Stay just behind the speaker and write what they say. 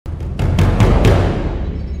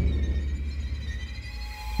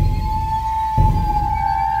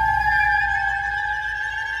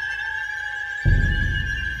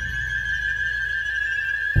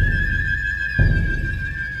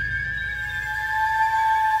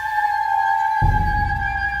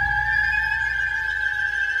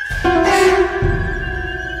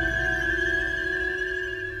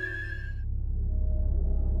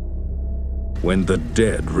When the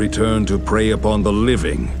dead return to prey upon the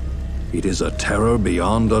living, it is a terror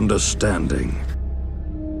beyond understanding.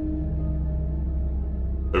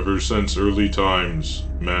 Ever since early times,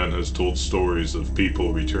 man has told stories of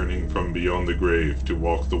people returning from beyond the grave to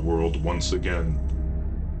walk the world once again.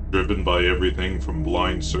 Driven by everything from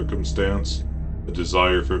blind circumstance, a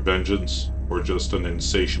desire for vengeance, or just an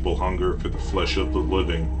insatiable hunger for the flesh of the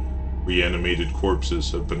living, reanimated corpses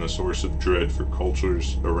have been a source of dread for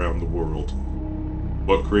cultures around the world.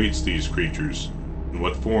 What creates these creatures, and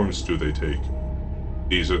what forms do they take?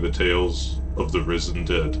 These are the tales of the risen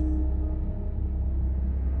dead.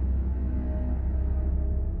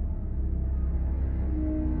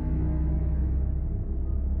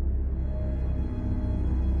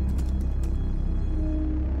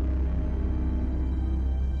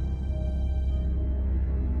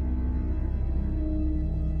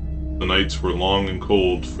 The nights were long and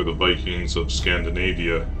cold for the Vikings of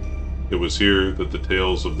Scandinavia. It was here that the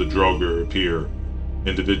tales of the Draugr appear,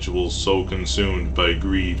 individuals so consumed by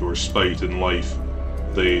greed or spite in life,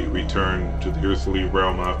 they return to the earthly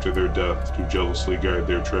realm after their death to jealously guard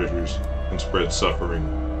their treasures and spread suffering.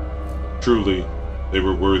 Truly, they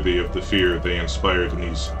were worthy of the fear they inspired in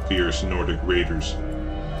these fierce Nordic raiders.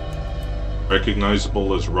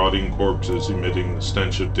 Recognizable as rotting corpses emitting the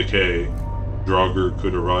stench of decay, Draugr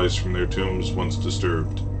could arise from their tombs once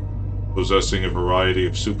disturbed. Possessing a variety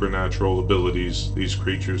of supernatural abilities, these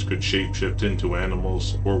creatures could shapeshift into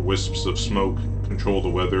animals or wisps of smoke, control the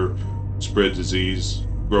weather, spread disease,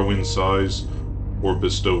 grow in size, or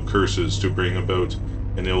bestow curses to bring about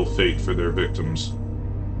an ill fate for their victims.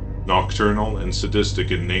 Nocturnal and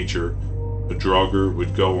sadistic in nature, the Draugr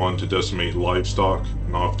would go on to decimate livestock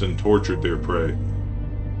and often tortured their prey.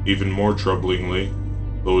 Even more troublingly,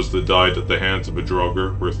 those that died at the hands of a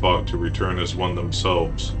Draugr were thought to return as one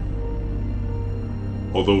themselves.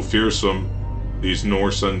 Although fearsome, these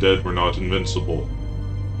Norse undead were not invincible.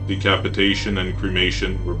 Decapitation and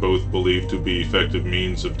cremation were both believed to be effective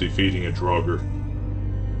means of defeating a Draugr.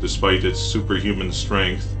 Despite its superhuman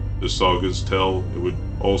strength, the sagas tell it would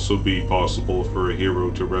also be possible for a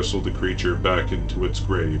hero to wrestle the creature back into its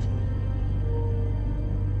grave.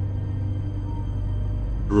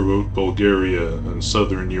 Throughout Bulgaria and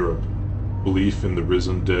southern Europe, belief in the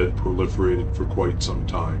risen dead proliferated for quite some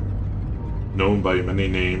time. Known by many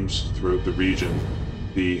names throughout the region,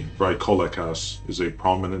 the Vrykolakas is a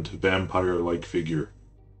prominent vampire-like figure.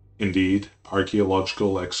 Indeed,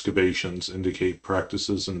 archaeological excavations indicate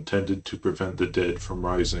practices intended to prevent the dead from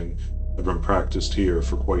rising have been practiced here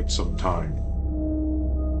for quite some time.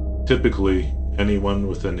 Typically, anyone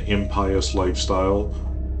with an impious lifestyle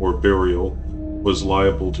or burial was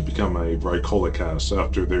liable to become a Vrykolakas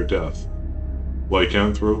after their death.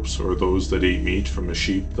 Lycanthropes, or those that ate meat from a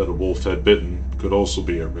sheep that a wolf had bitten, could also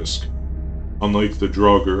be at risk. Unlike the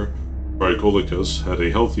Draugr, Vrykolakas had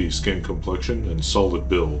a healthy skin complexion and solid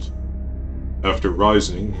build. After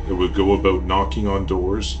rising, it would go about knocking on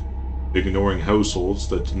doors, ignoring households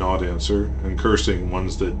that did not answer, and cursing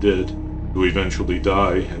ones that did, who eventually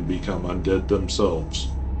die and become undead themselves.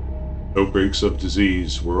 Outbreaks of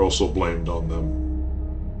disease were also blamed on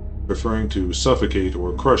them. Preferring to suffocate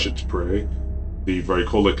or crush its prey, the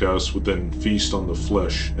Vrykolakas would then feast on the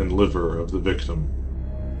flesh and liver of the victim.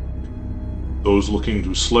 Those looking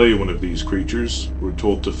to slay one of these creatures were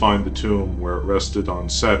told to find the tomb where it rested on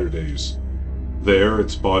Saturdays. There,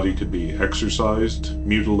 its body could be exorcised,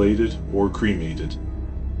 mutilated, or cremated.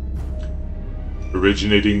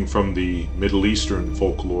 Originating from the Middle Eastern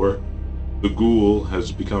folklore, the ghoul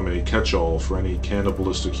has become a catch-all for any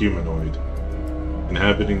cannibalistic humanoid.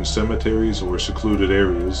 Inhabiting cemeteries or secluded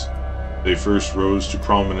areas, they first rose to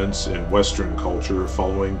prominence in Western culture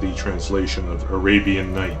following the translation of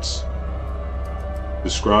Arabian Nights.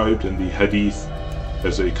 Described in the Hadith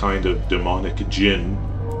as a kind of demonic jinn,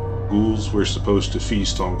 ghouls were supposed to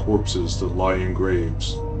feast on corpses that lie in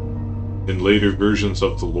graves. In later versions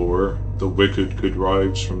of the lore, the wicked could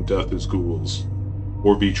rise from death as ghouls,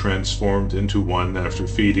 or be transformed into one after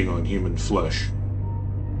feeding on human flesh.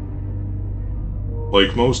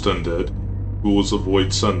 Like most undead, ghouls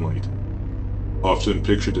avoid sunlight. Often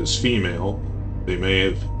pictured as female, they may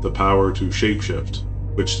have the power to shapeshift,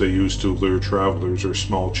 which they use to lure travelers or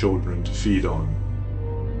small children to feed on.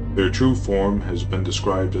 Their true form has been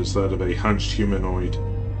described as that of a hunched humanoid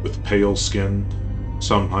with pale skin,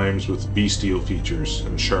 sometimes with bestial features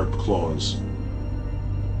and sharp claws.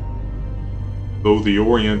 Though the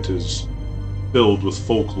Orient is filled with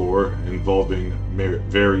folklore involving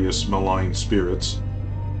various malign spirits,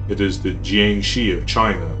 it is the Jiangxi of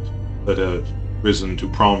China that have risen to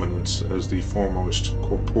prominence as the foremost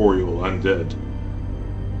corporeal undead.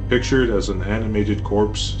 Pictured as an animated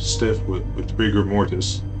corpse, stiff with rigor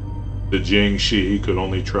mortis, the Jiangshi could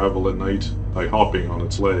only travel at night by hopping on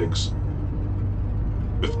its legs.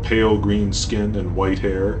 With pale green skin and white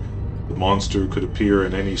hair, the monster could appear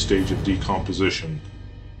in any stage of decomposition,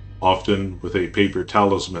 often with a paper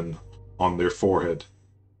talisman on their forehead.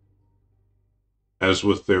 As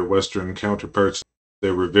with their Western counterparts,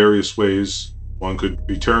 there were various ways one could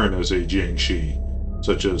return as a Jiangshi,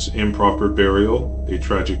 such as improper burial, a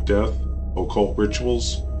tragic death, occult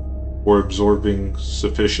rituals, or absorbing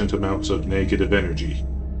sufficient amounts of negative energy.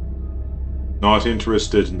 Not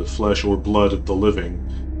interested in the flesh or blood of the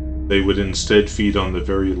living, they would instead feed on the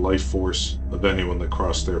very life force of anyone that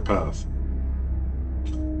crossed their path.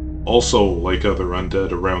 Also, like other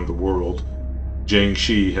undead around the world,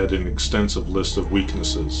 Jiangshi had an extensive list of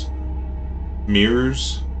weaknesses.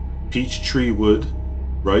 Mirrors, peach tree wood,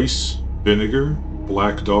 rice, vinegar,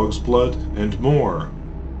 black dog's blood, and more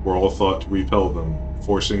were all thought to repel them,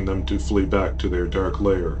 forcing them to flee back to their dark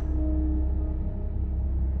lair.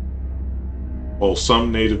 While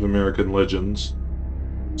some Native American legends,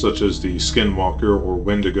 such as the Skinwalker or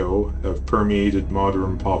Wendigo, have permeated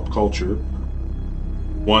modern pop culture,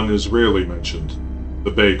 one is rarely mentioned,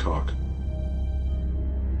 the Baycock.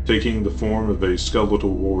 Taking the form of a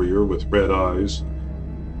skeletal warrior with red eyes,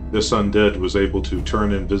 this undead was able to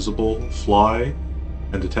turn invisible, fly,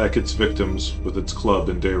 and attack its victims with its club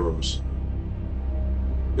and arrows.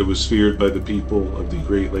 It was feared by the people of the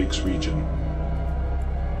Great Lakes region.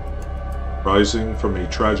 Rising from a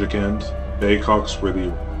tragic end, Baycocks were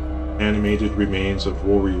the animated remains of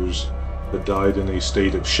warriors that died in a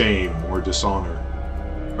state of shame or dishonor.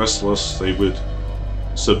 Restless, they would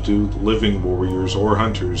subdue living warriors or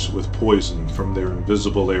hunters with poison from their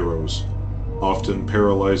invisible arrows, often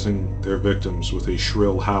paralyzing their victims with a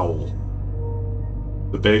shrill howl.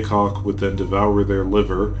 The Baycock would then devour their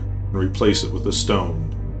liver and replace it with a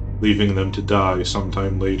stone, leaving them to die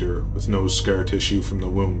sometime later with no scar tissue from the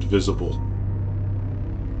wound visible.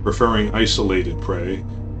 Preferring isolated prey,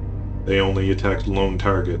 they only attacked lone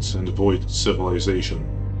targets and avoided civilization.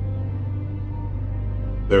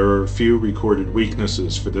 There are few recorded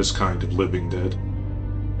weaknesses for this kind of living dead.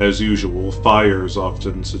 As usual, fire is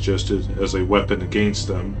often suggested as a weapon against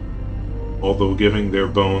them, although giving their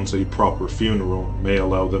bones a proper funeral may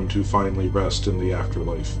allow them to finally rest in the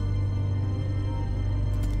afterlife.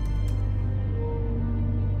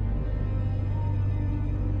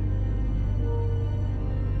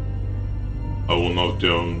 I will knock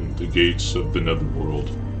down the gates of the netherworld.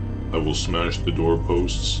 I will smash the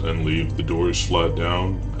doorposts and leave the doors flat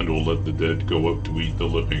down, and will let the dead go up to eat the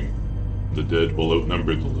living. The dead will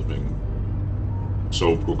outnumber the living.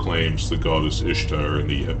 So proclaims the goddess Ishtar in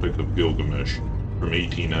the Epic of Gilgamesh from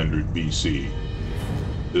 1800 BC.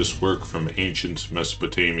 This work from ancient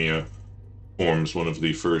Mesopotamia forms one of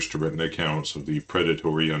the first written accounts of the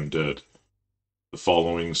predatory undead. The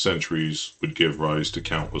following centuries would give rise to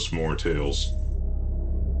countless more tales.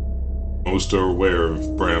 Most are aware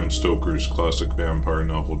of Bram Stoker's classic vampire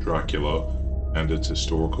novel Dracula and its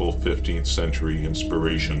historical 15th century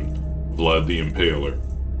inspiration, Vlad the Impaler.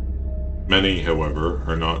 Many, however,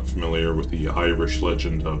 are not familiar with the Irish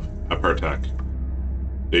legend of Apartak.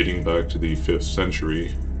 Dating back to the 5th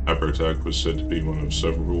century, Apartak was said to be one of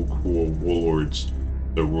several cruel warlords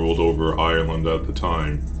that ruled over Ireland at the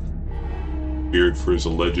time. Feared for his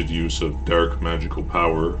alleged use of dark magical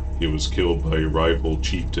power, he was killed by a rival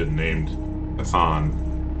chieftain named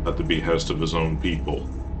Cathan at the behest of his own people.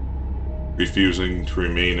 Refusing to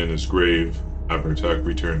remain in his grave, Apartak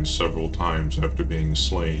returned several times after being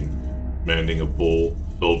slain, demanding a bowl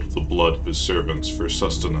filled with the blood of his servants for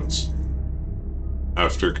sustenance.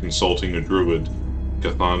 After consulting a druid,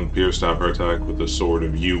 Cathan pierced Apartak with a sword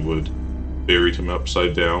of yew wood, buried him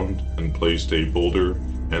upside down, and placed a boulder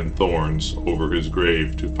and thorns over his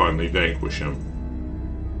grave to finally vanquish him.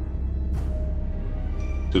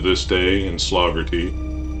 To this day in Slaugherty,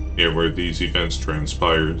 near where these events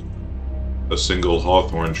transpired, a single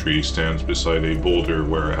hawthorn tree stands beside a boulder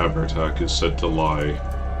where Apartak is said to lie.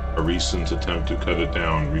 A recent attempt to cut it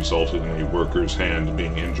down resulted in a worker's hand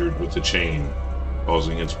being injured with a chain,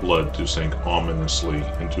 causing its blood to sink ominously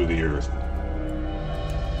into the earth.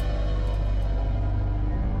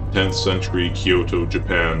 10th century Kyoto,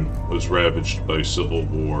 Japan was ravaged by civil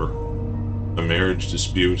war. A marriage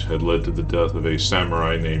dispute had led to the death of a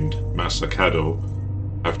samurai named Masakado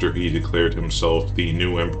after he declared himself the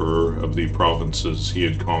new emperor of the provinces he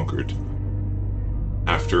had conquered.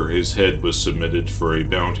 After his head was submitted for a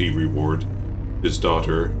bounty reward, his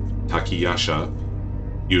daughter, Takayasha,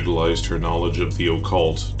 utilized her knowledge of the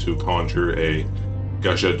occult to conjure a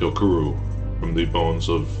Gajadokuru, from the bones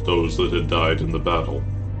of those that had died in the battle.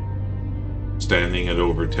 Standing at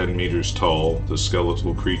over 10 meters tall, the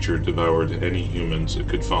skeletal creature devoured any humans it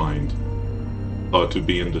could find. Thought to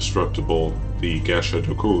be indestructible, the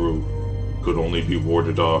Gashadokuru could only be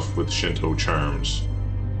warded off with Shinto charms.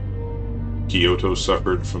 Kyoto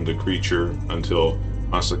suffered from the creature until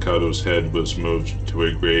Masakado's head was moved to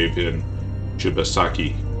a grave in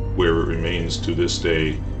Shibasaki, where it remains to this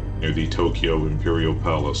day near the Tokyo Imperial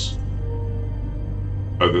Palace.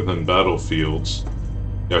 Other than battlefields,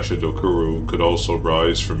 Yashidokuru could also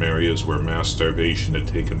rise from areas where mass starvation had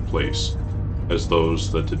taken place, as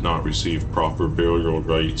those that did not receive proper burial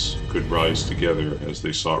rites could rise together as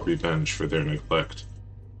they sought revenge for their neglect.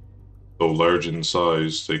 Though large in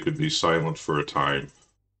size, they could be silent for a time,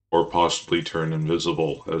 or possibly turn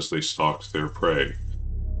invisible as they stalked their prey.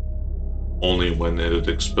 Only when it had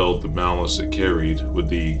expelled the malice it carried would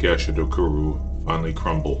the Gashidokuru finally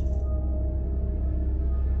crumble.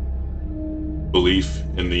 Belief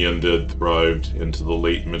in the undead thrived into the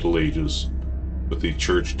late Middle Ages, with the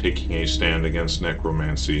church taking a stand against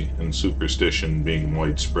necromancy and superstition being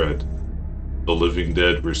widespread. The living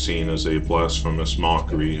dead were seen as a blasphemous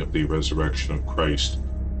mockery of the resurrection of Christ,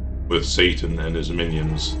 with Satan and his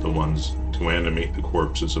minions the ones to animate the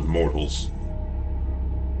corpses of mortals.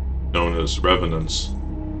 Known as revenants,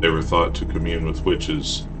 they were thought to commune with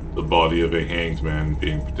witches, the body of a hanged man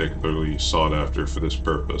being particularly sought after for this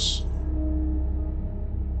purpose.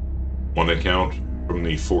 One account from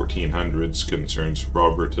the 1400s concerns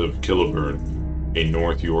Robert of Kilburn, a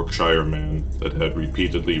North Yorkshire man that had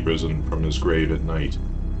repeatedly risen from his grave at night,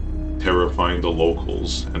 terrifying the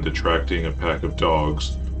locals and attracting a pack of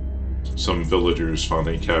dogs. Some villagers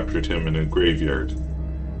finally captured him in a graveyard.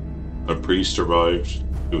 A priest arrived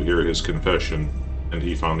to hear his confession, and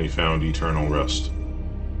he finally found eternal rest.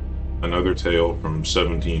 Another tale from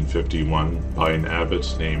 1751 by an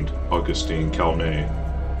abbot named Augustine Calmet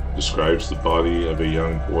describes the body of a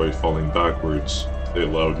young boy falling backwards with a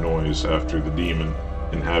loud noise after the demon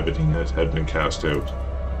inhabiting it had been cast out,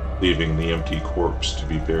 leaving the empty corpse to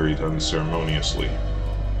be buried unceremoniously.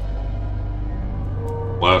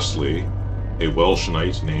 Lastly, a Welsh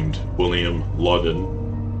knight named William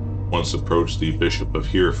Loudon once approached the Bishop of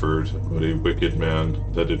Hereford about a wicked man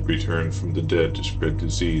that had returned from the dead to spread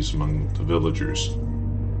disease among the villagers.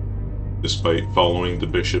 Despite following the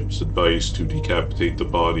bishop's advice to decapitate the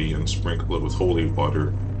body and sprinkle it with holy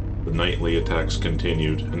water, the nightly attacks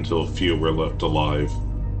continued until few were left alive.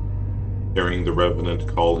 Hearing the revenant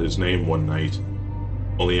call his name one night,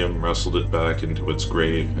 William wrestled it back into its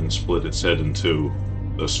grave and split its head in two,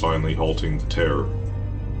 thus finally halting the terror.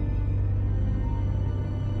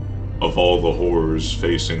 Of all the horrors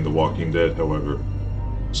facing the Walking Dead, however,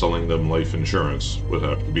 selling them life insurance would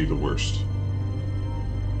have to be the worst.